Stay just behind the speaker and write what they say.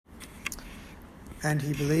And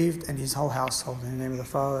he believed, and his whole household, in the name of the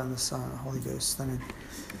Father and the Son and the Holy Ghost. Amen.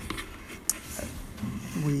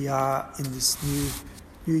 We are in this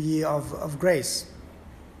new year of grace.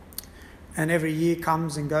 And every year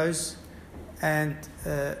comes and goes, and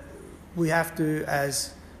we have to,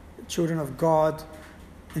 as children of God,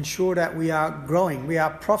 ensure that we are growing, we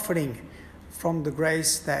are profiting from the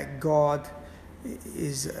grace that God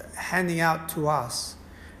is handing out to us.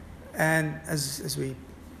 And as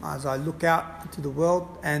I look out into the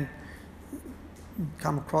world and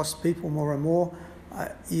come across people more and more,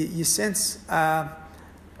 you sense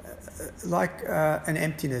like an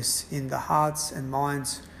emptiness in the hearts and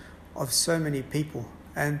minds of so many people.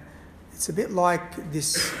 And it's a bit like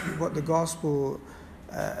this, what the gospel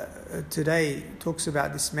today talks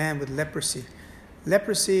about, this man with leprosy.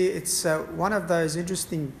 Leprosy, it's one of those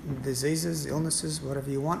interesting diseases, illnesses, whatever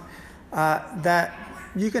you want, that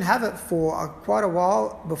you can have it for quite a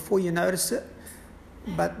while before you notice it,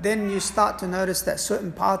 but then you start to notice that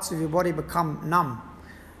certain parts of your body become numb,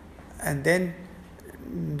 and then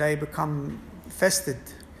they become festered,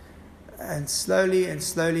 and slowly,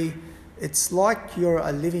 it's like you're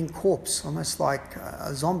a living corpse, almost like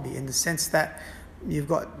a zombie, in the sense that you've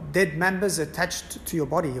got dead members attached to your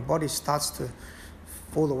body. Your body starts to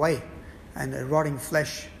fall away, and a rotting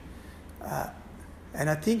flesh. And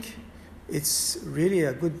I think it's really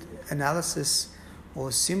a good analysis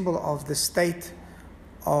or symbol of the state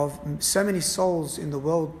of so many souls in the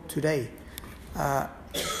world today.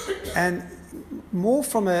 And more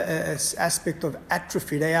from an aspect of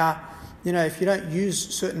atrophy. They are, if you don't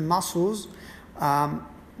use certain muscles,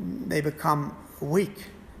 they become weak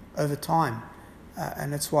over time.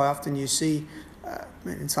 And that's why often you see,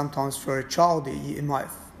 and sometimes for a child, it might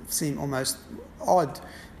seem almost odd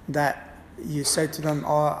that you say to them,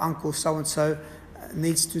 Uncle so-and-so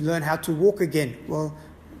needs to learn how to walk again. Well,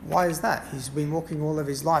 why is that? He's been walking all of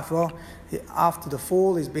his life. Well, after the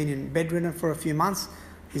fall, he's been in bedridden for a few months.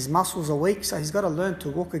 His muscles are weak, so he's got to learn to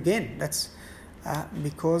walk again. That's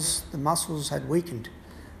because the muscles had weakened.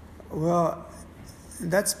 Well,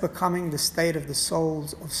 that's becoming the state of the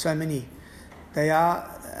souls of so many. They are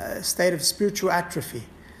a state of spiritual atrophy.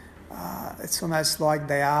 It's almost like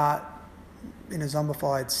they are in a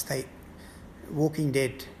zombified state, walking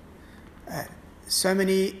dead. So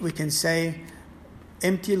many, we can say,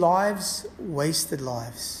 empty lives, wasted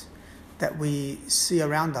lives that we see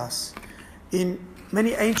around us. In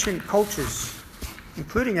many ancient cultures,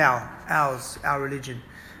 including ours, our religion,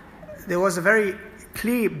 there was a very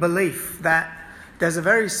clear belief that there's a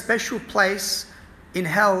very special place in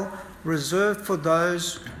hell reserved for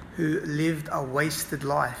those who lived a wasted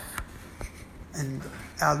life. And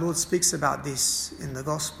our Lord speaks about this in the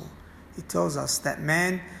gospel. He tells us that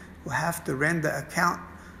man will have to render account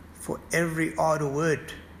for every idle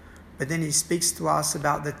word. But then he speaks to us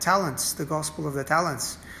about the talents, the gospel of the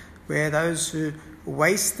talents, where those who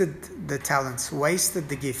wasted the talents, wasted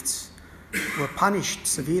the gifts, were punished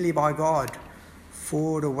severely by God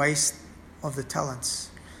for the waste of the talents,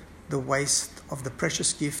 the waste of the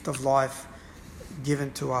precious gift of life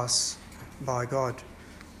given to us by God.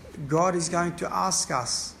 God is going to ask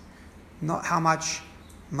us not how much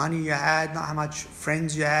money you had, not how much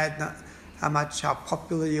friends you had, not how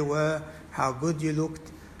popular you were, how good you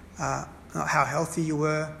looked, not how healthy you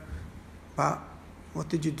were, but what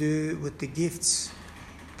did you do with the gifts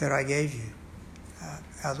that I gave you?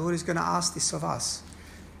 Our Lord is going to ask this of us.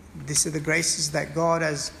 These are the graces that God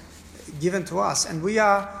has given to us, and we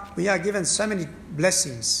are given so many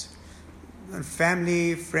blessings: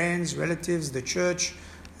 family, friends, relatives, the church,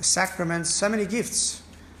 the sacraments, so many gifts.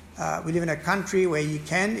 We live in a country where you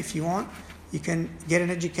can, if you want, you can get an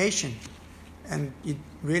education, and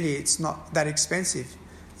it's not that expensive.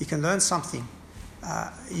 You can learn something.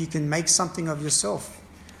 You can make something of yourself.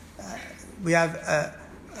 We have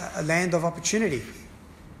a land of opportunity.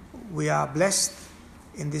 We are blessed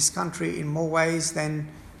in this country in more ways than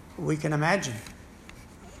we can imagine.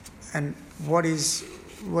 And what is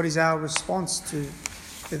our response to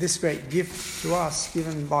this great gift to us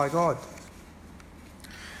given by God?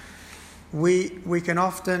 We can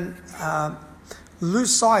often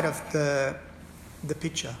lose sight of the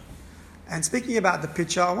picture. And speaking about the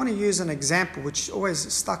picture, I want to use an example which always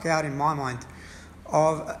stuck out in my mind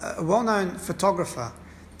of a well-known photographer.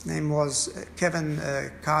 His name was Kevin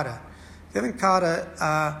Carter. Kevin Carter,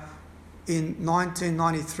 in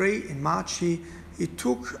 1993, in March, he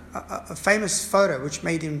took a famous photo which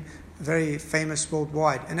made him very famous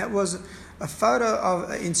worldwide. And that was a photo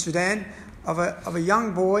in Sudan of a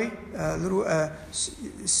young boy, a little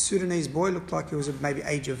Sudanese boy, looked like he was maybe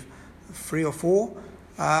age of 3 or 4,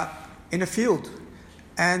 in a field.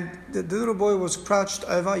 And the little boy was crouched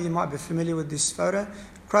over. You might be familiar with this photo.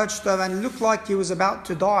 Crouched over and looked like he was about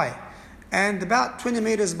to die. And about 20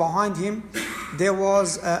 meters behind him, there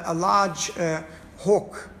was a large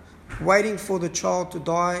hawk waiting for the child to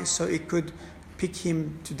die so it could pick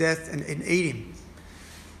him to death and eat him.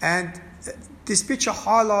 And this picture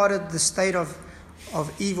highlighted the state of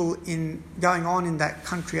evil going on in that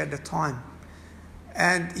country at the time.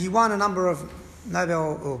 And he won a number of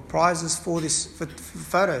Nobel prizes for this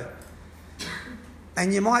photo.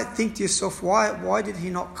 And you might think to yourself, why did he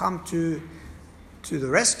not come to the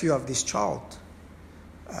rescue of this child?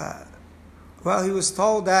 Well, he was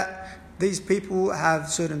told that these people have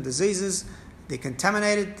certain diseases, they're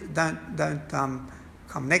contaminated, don't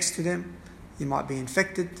come next to them, you might be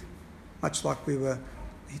infected, much like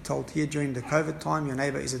he told here during the COVID time, your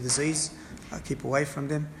neighbour is a disease, keep away from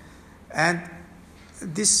them. And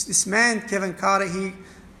this man, Kevin Carter, he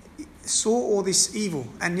saw all this evil,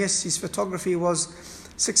 and yes, his photography was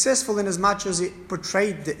successful in as much as it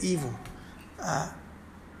portrayed the evil.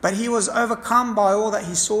 But he was overcome by all that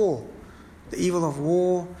he saw, the evil of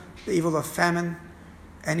war, the evil of famine,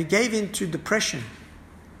 and he gave in to depression.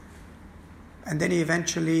 And then he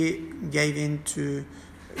eventually gave in to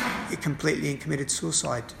it completely and committed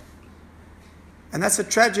suicide. And that's a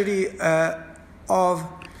tragedy and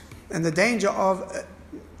the danger of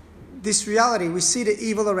this reality. We see the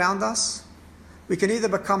evil around us. We can either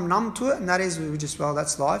become numb to it, and that is,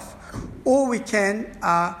 that's life. Or we can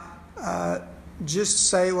just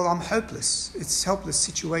say, well, I'm hopeless. It's a helpless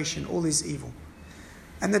situation, all is evil.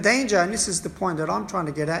 And the danger, and this is the point that I'm trying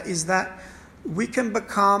to get at, is that we can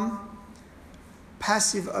become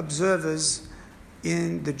passive observers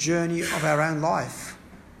in the journey of our own life.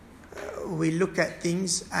 We look at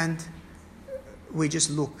things and we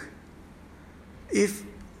just look. If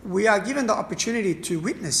we are given the opportunity to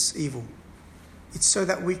witness evil, it's so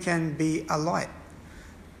that we can be a light.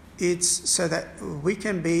 It's so that we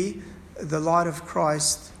can be the light of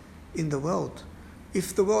Christ in the world.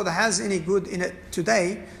 If the world has any good in it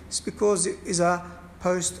today, it's because it is a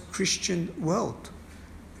post-Christian world.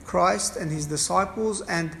 Christ and his disciples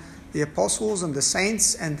and the apostles and the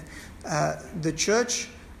saints and the church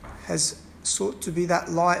has sought to be that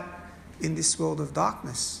light in this world of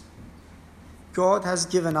darkness. God has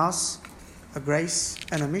given us a grace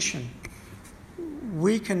and a mission.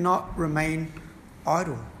 We cannot remain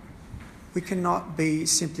idle. We cannot be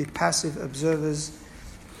simply passive observers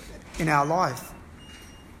in our life.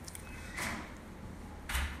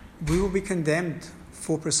 We will be condemned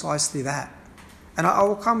for precisely that. And I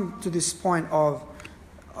will come to this point of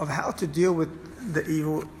how to deal with the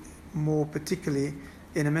evil more particularly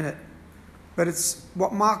in a minute. But it's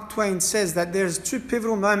what Mark Twain says, that there's two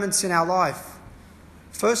pivotal moments in our life.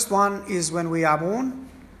 First one is when we are born,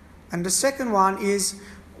 and the second one is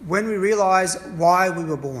when we realize why we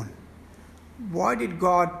were born. Why did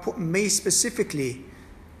God put me specifically,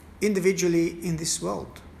 individually in this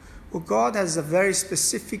world? Well, God has a very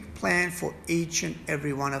specific plan for each and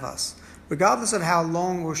every one of us, regardless of how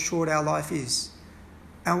long or short our life is.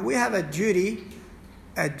 And we have a duty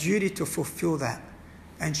to fulfill that.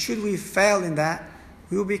 And should we fail in that,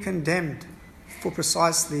 we will be condemned for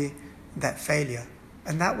precisely that failure.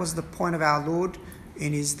 And that was the point of our Lord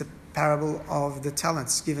in the parable of the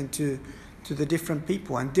talents given to the different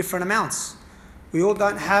people, and different amounts. We all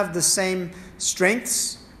don't have the same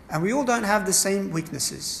strengths, and we all don't have the same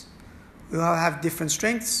weaknesses. We all have different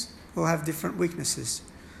strengths, we all have different weaknesses.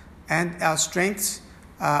 And our strengths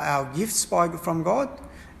are our gifts from God,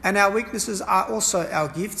 and our weaknesses are also our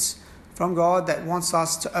gifts from God that wants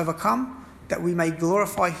us to overcome, that we may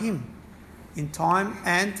glorify Him in time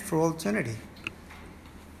and for all eternity.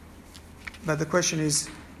 But the question is,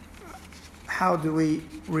 how do we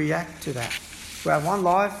react to that? We have one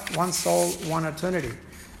life, one soul, one eternity.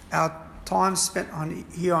 Our time spent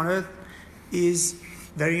here on earth is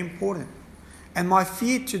very important. And my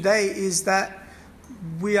fear today is that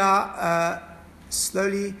we are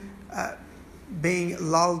slowly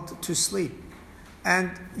being lulled to sleep.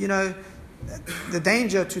 And, the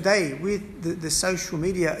danger today with the social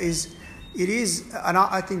media is, and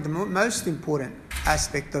I think the most important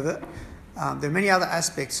aspect of it, there are many other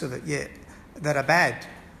aspects of it, that are bad,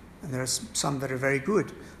 and there are some that are very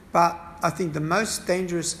good. But I think the most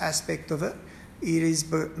dangerous aspect of it is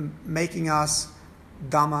making us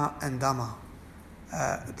dumber and dumber.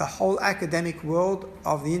 The whole academic world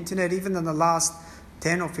of the internet, even in the last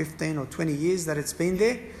 10 or 15 or 20 years that it's been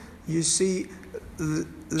there, you see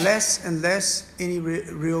less and less any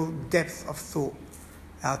real depth of thought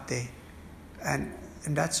out there. And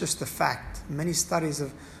that's just a fact. Many studies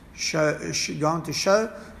have gone to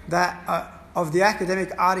show that of the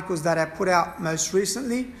academic articles that are put out most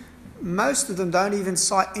recently, most of them don't even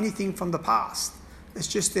cite anything from the past. It's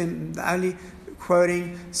just them only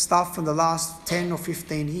quoting stuff from the last 10 or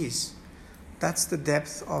 15 years. That's the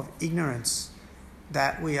depth of ignorance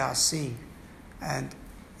that we are seeing. And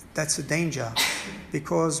that's a danger,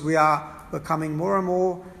 because we are becoming more and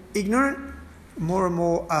more ignorant, more and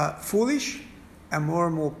more foolish, and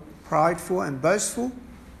more prideful and boastful,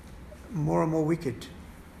 more and more wicked.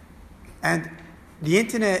 And the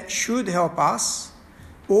internet should help us.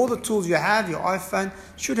 All the tools you have, your iPhone,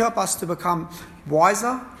 should help us to become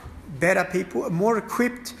wiser, better people, more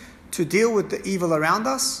equipped to deal with the evil around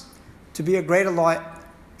us, to be a greater light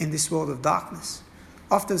in this world of darkness.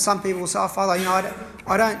 Often some people say, "Oh, Father,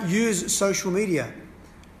 I don't use social media."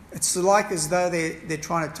 It's like as though they're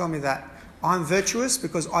trying to tell me that I'm virtuous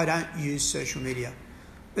because I don't use social media.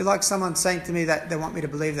 It's like someone saying to me that they want me to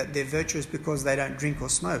believe that they're virtuous because they don't drink or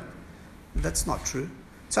smoke. That's not true.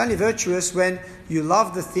 It's only virtuous when you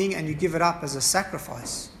love the thing and you give it up as a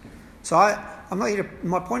sacrifice. So I'm not here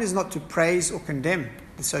my point is not to praise or condemn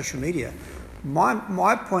the social media.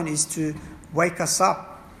 My point is to wake us up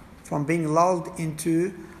from being lulled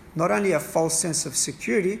into not only a false sense of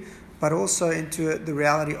security, but also into the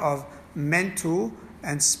reality of mental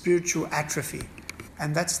and spiritual atrophy.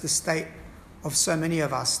 And that's the state of so many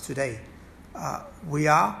of us today. We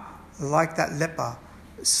are like that leper.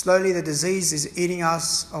 Slowly the disease is eating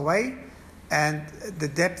us away, and the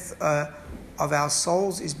depth of our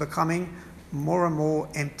souls is becoming more and more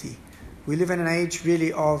empty. We live in an age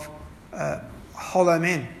really of hollow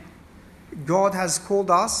men. God has called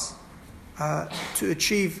us to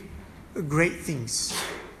achieve great things.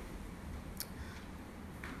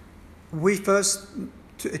 We first,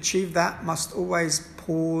 to achieve that, must always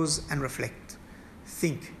pause and reflect.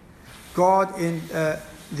 Think. God in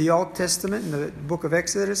the Old Testament, in the book of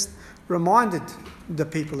Exodus, reminded the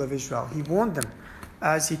people of Israel. He warned them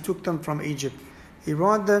as he took them from Egypt. He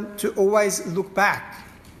warned them to always look back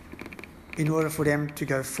in order for them to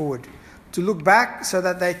go forward. To look back so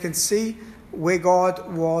that they can see where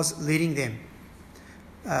God was leading them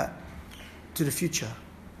to the future.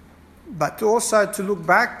 But also to look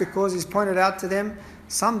back, because he's pointed out to them,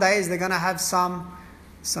 some days they're going to have some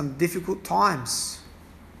difficult times.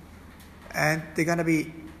 And they're going to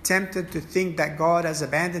be tempted to think that God has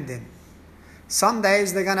abandoned them. Some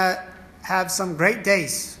days they're going to have some great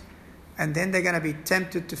days. And then they're going to be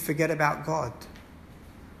tempted to forget about God.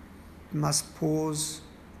 We must pause,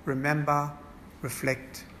 remember,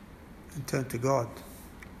 reflect, and turn to God.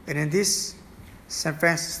 And in this, St.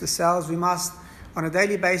 Francis de Sales, we must on a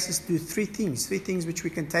daily basis do three things which we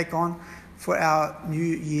can take on for our New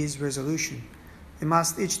Year's resolution. We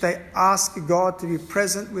must each day ask God to be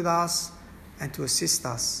present with us and to assist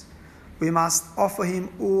us. We must offer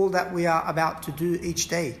him all that we are about to do each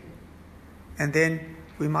day. And then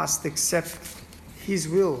we must accept his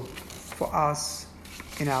will for us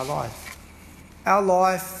in our life. Our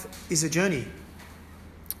life is a journey.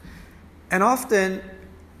 And often,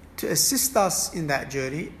 to assist us in that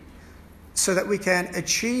journey, so that we can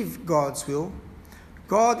achieve God's will,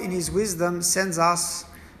 God in his wisdom sends us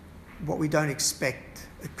what we don't expect,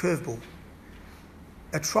 a curveball,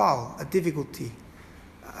 a trial, a difficulty,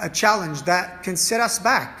 a challenge that can set us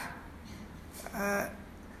back.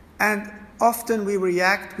 And often we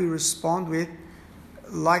respond with,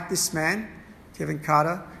 like this man, Kevin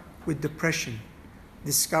Carter, with depression,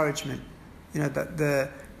 discouragement.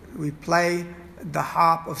 We play the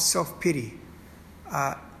harp of self-pity.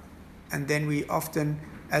 And then we often,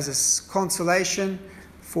 as a consolation,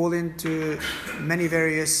 fall into many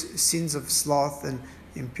various sins of sloth and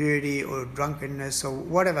impurity or drunkenness or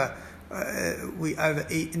whatever we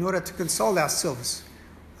overeat in order to console ourselves.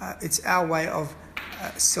 It's our way of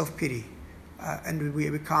self-pity. And we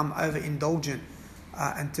become overindulgent.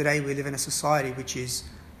 And today we live in a society which is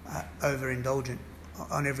overindulgent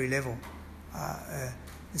on every level.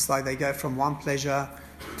 It's like they go from one pleasure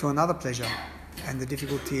to another pleasure, and the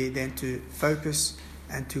difficulty then to focus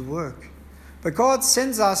and to work. But God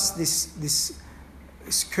sends us this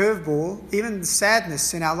curveball, even the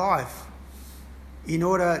sadness in our life, in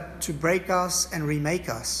order to break us and remake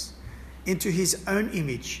us into his own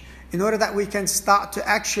image, in order that we can start to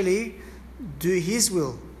actually do his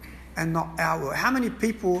will and not our will. How many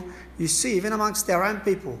people you see, even amongst their own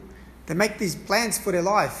people, they make these plans for their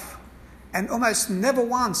life, and almost never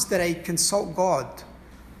once do they consult God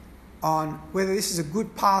on whether this is a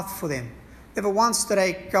good path for them. Never once do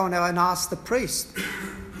they go and ask the priest.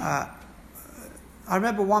 I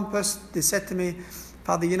remember one person, they said to me,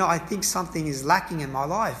 "Father, I think something is lacking in my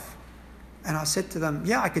life." And I said to them,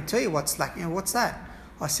 "Yeah, I could tell you what's lacking." "What's that?"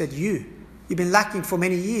 I said, You You've been lacking for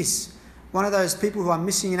many years. One of those people who are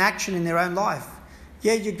missing in action in their own life.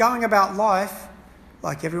 Yeah, you're going about life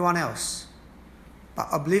like everyone else, but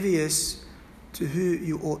oblivious to who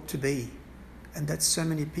you ought to be. And that's so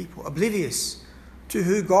many people. Oblivious to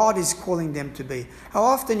who God is calling them to be. How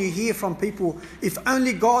often you hear from people, if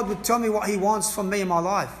only God would tell me what he wants from me in my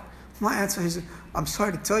life. My answer is, I'm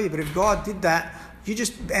sorry to tell you, but if God did that, you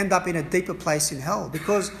just end up in a deeper place in hell,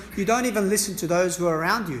 because you don't even listen to those who are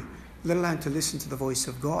around you, let alone to listen to the voice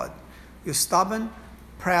of God. You're stubborn,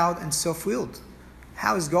 proud, and self-willed.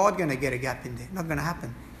 How is God going to get a gap in there? Not going to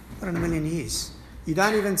happen. Not in a million years. You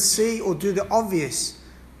don't even see or do the obvious,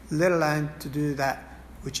 let alone to do that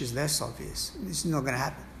which is less obvious. This is not going to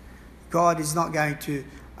happen. God is not going to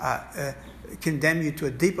condemn you to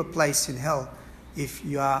a deeper place in hell if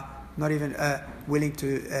you are not even willing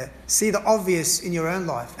to see the obvious in your own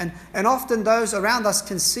life. And often those around us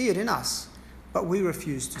can see it in us, but we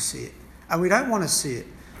refuse to see it. And we don't want to see it.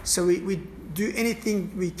 So we do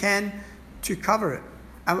anything we can to cover it.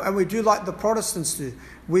 And we do like the Protestants do.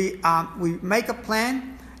 We make a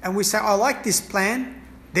plan and we say, I like this plan,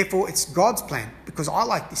 therefore it's God's plan because I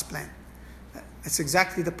like this plan. That's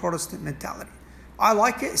exactly the Protestant mentality. I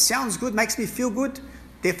like it, it sounds good, makes me feel good,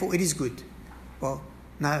 therefore it is good. Well,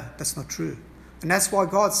 no, that's not true. And that's why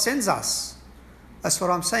God sends us. That's what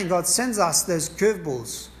I'm saying. God sends us those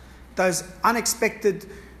curveballs, those unexpected,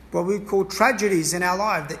 what we call tragedies in our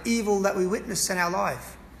life, the evil that we witness in our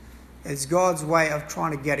life. It's God's way of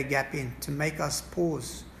trying to get a gap in, to make us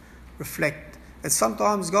pause, reflect. And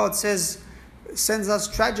sometimes God sends us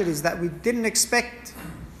tragedies that we didn't expect.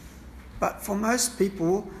 But for most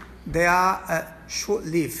people, they are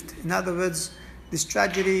short-lived. In other words, this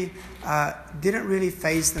tragedy didn't really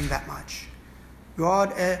faze them that much.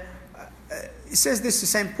 God, it says this to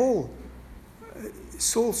St. Paul,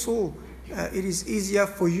 Saul, it is easier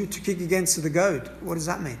for you to kick against the goad. What does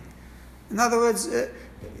that mean? In other words,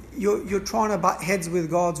 you're trying to butt heads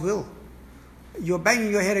with God's will. You're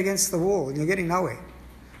banging your head against the wall and you're getting nowhere.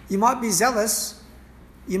 You might be zealous.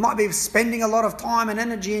 You might be spending a lot of time and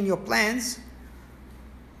energy in your plans,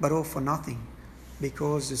 but all for nothing,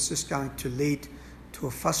 because it's just going to lead to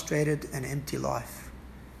a frustrated and empty life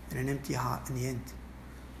and an empty heart in the end.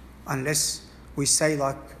 Unless we say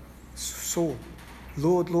like Saul,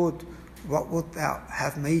 Lord, Lord, what wilt thou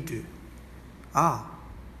have me do?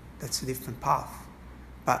 That's a different path.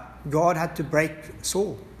 But God had to break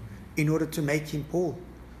Saul in order to make him Paul.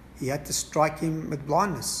 He had to strike him with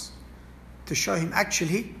blindness to show him,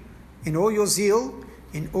 actually, in all your zeal,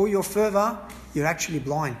 in all your fervour, you're actually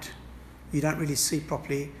blind. You don't really see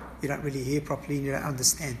properly, you don't really hear properly, and you don't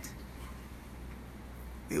understand.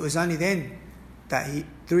 It was only then that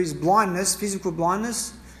through his blindness, physical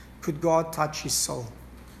blindness, could God touch his soul.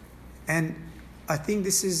 And I think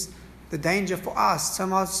this is the danger for us.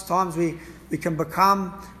 Sometimes we can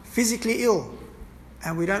become physically ill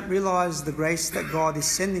and we don't realise the grace that God is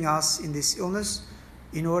sending us in this illness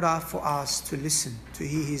in order for us to listen, to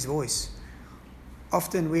hear his voice.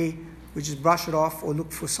 Often we just brush it off or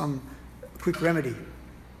look for some quick remedy.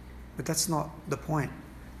 But that's not the point.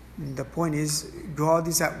 The point is God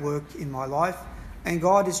is at work in my life and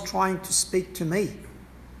God is trying to speak to me.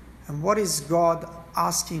 And what is God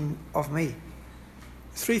asking of me?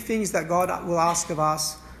 3 things that God will ask of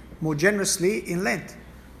us more generously in Lent.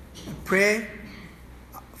 Prayer,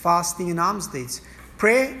 fasting and alms deeds.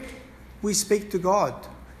 Prayer, we speak to God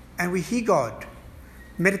and we hear God.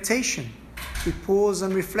 Meditation, we pause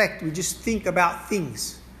and reflect. We just think about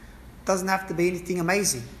things. It doesn't have to be anything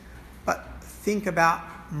amazing, but think about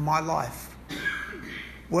my life.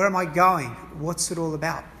 Where am I going? What's it all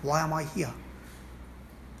about? Why am I here?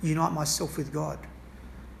 Unite myself with God.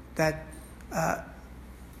 That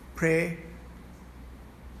prayer,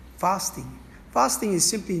 fasting. Fasting is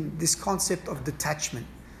simply this concept of detachment,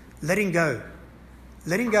 letting go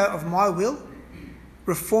of my will,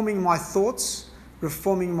 reforming my thoughts,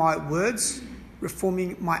 reforming my words,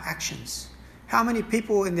 reforming my actions. How many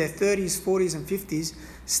people in their 30s, 40s and 50s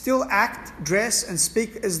still act, dress and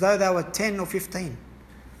speak as though they were 10 or 15?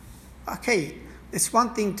 Okay, it's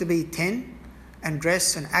one thing to be 10 and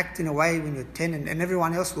dress and act in a way when you're 10 and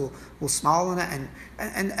everyone else will smile on it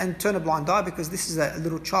and turn a blind eye because this is a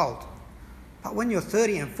little child. But when you're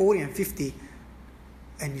 30 and 40 and 50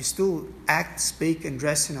 and you still act, speak and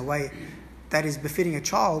dress in a way that is befitting a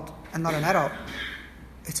child and not an adult,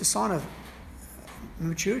 it's a sign of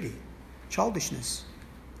immaturity, childishness,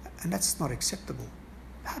 and that's not acceptable.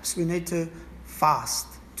 Perhaps we need to fast,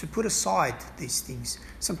 to put aside these things.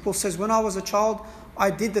 St. Paul says, when I was a child, I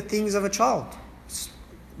did the things of a child. It's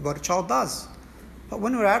what a child does. But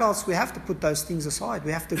when we're adults, we have to put those things aside.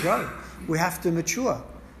 We have to grow. We have to mature.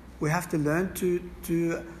 We have to learn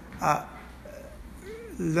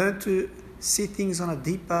to see things on a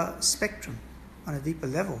deeper spectrum, on a deeper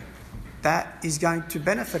level. That is going to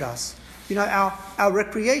benefit us. You know, our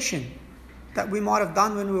recreation that we might have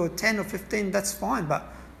done when we were 10 or 15, that's fine. But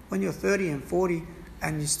when you're 30 and 40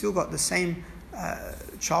 and you still got the same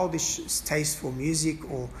childish taste for music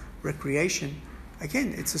or recreation,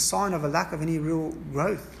 again, it's a sign of a lack of any real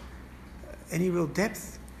growth, any real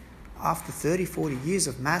depth. After 30, 40 years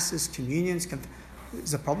of masses, communions,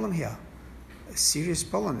 there's a problem here, a serious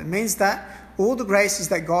problem. It means that all the graces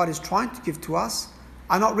that God is trying to give to us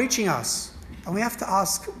are not reaching us. And we have to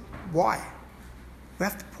ask why. We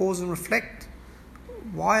have to pause and reflect.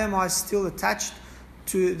 Why am I still attached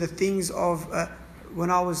to the things of when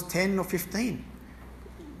I was 10 or 15?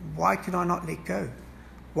 Why can I not let go?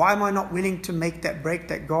 Why am I not willing to make that break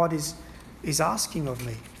that God is asking of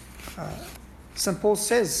me? St. Paul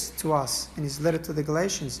says to us in his letter to the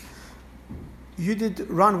Galatians, you did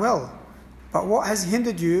run well, but what has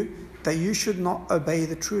hindered you that you should not obey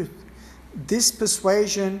the truth? This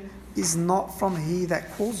persuasion is not from he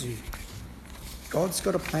that calls you. God's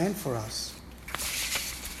got a plan for us.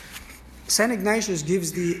 St. Ignatius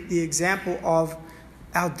gives the example of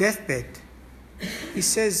our deathbed. He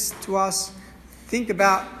says to us, think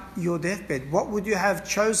about your deathbed. What would you have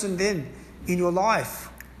chosen then in your life?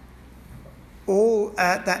 All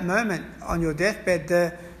at that moment on your deathbed,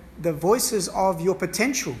 the voices of your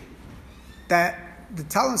potential, that the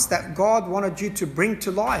talents that God wanted you to bring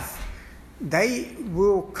to life, they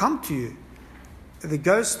will come to you. The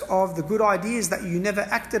ghost of the good ideas that you never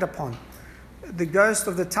acted upon, the ghost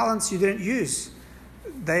of the talents you didn't use,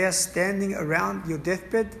 they are standing around your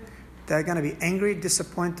deathbed. They're going to be angry,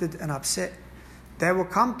 disappointed, and upset. They will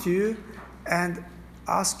come to you and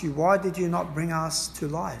ask you, why did you not bring us to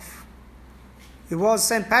life? It was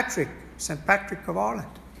St. Patrick of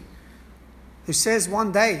Ireland, who says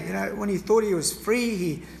one day, when he thought he was free,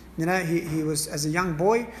 he was, as a young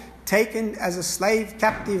boy, taken as a slave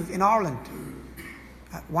captive in Ireland.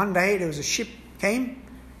 One day there was a ship came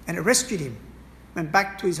and it rescued him. Went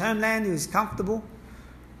back to his homeland, he was comfortable.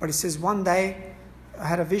 But he says, one day I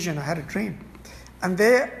had a vision, I had a dream. And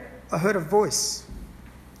there I heard a voice.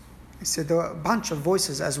 He said there were a bunch of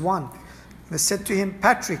voices as one. They said to him,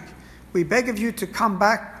 Patrick, we beg of you to come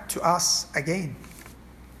back to us again.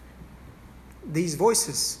 These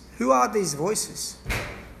voices, who are these voices?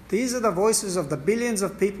 These are the voices of the billions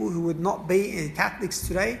of people who would not be Catholics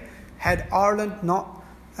today had Ireland not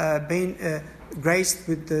been graced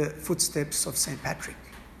with the footsteps of St. Patrick.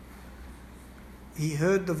 He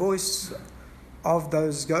heard the voice of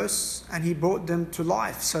those ghosts and he brought them to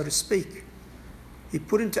life, so to speak. He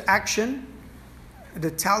put into action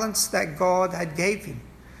the talents that God had gave him.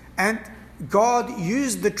 And God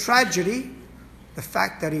used the tragedy, the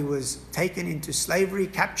fact that he was taken into slavery,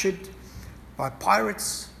 captured by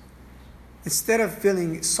pirates. Instead of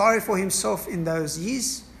feeling sorry for himself in those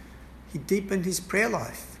years, he deepened his prayer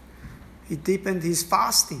life. He deepened his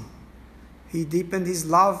fasting. He deepened his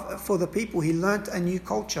love for the people. He learnt a new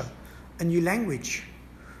culture, a new language,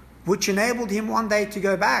 which enabled him one day to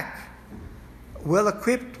go back, well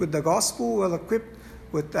equipped with the gospel, well equipped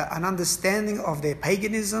with an understanding of their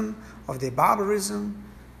paganism, of their barbarism,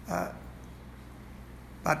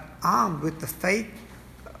 but armed with the faith,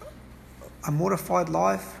 a mortified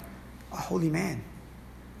life, a holy man.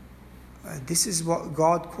 This is what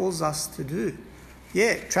God calls us to do.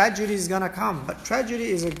 Yeah, tragedy is going to come, but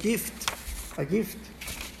tragedy is a gift,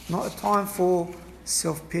 not a time for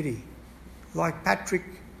self-pity. Like Patrick,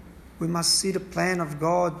 we must see the plan of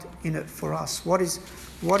God in it for us. What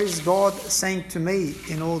is God saying to me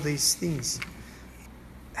in all these things?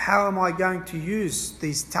 How am I going to use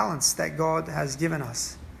these talents that God has given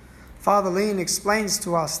us? Father Lean explains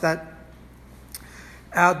to us that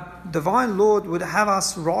our divine Lord would have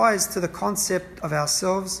us rise to the concept of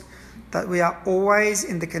ourselves that we are always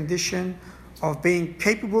in the condition of being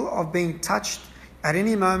capable of being touched at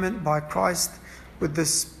any moment by Christ with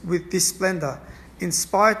this splendor, in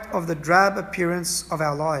spite of the drab appearance of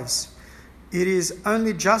our lives. It is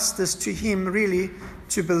only justice to him, really,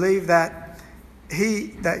 to believe that he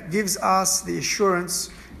that gives us the assurance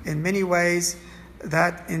in many ways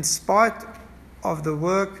that in spite of the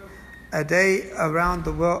work a day around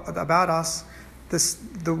the world about us,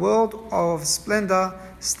 the world of splendor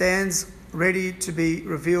stands ready to be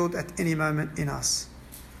revealed at any moment in us.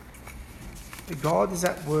 God is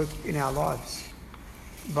at work in our lives,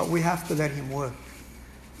 but we have to let him work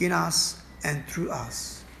in us and through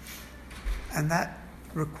us. And that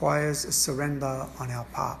requires a surrender on our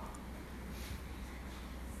part.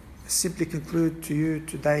 simply conclude to you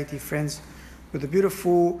today, dear friends, with the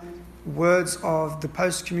beautiful words of the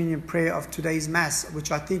post-communion prayer of today's Mass,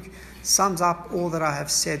 which I think sums up all that I have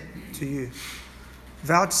said to you.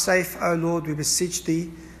 Vouchsafe, O Lord, we beseech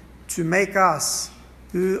thee, to make us,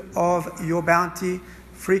 who of your bounty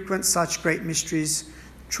frequent such great mysteries,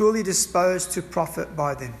 truly disposed to profit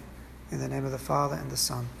by them. In the name of the Father, and the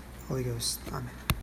Son, Holy Ghost. Amen.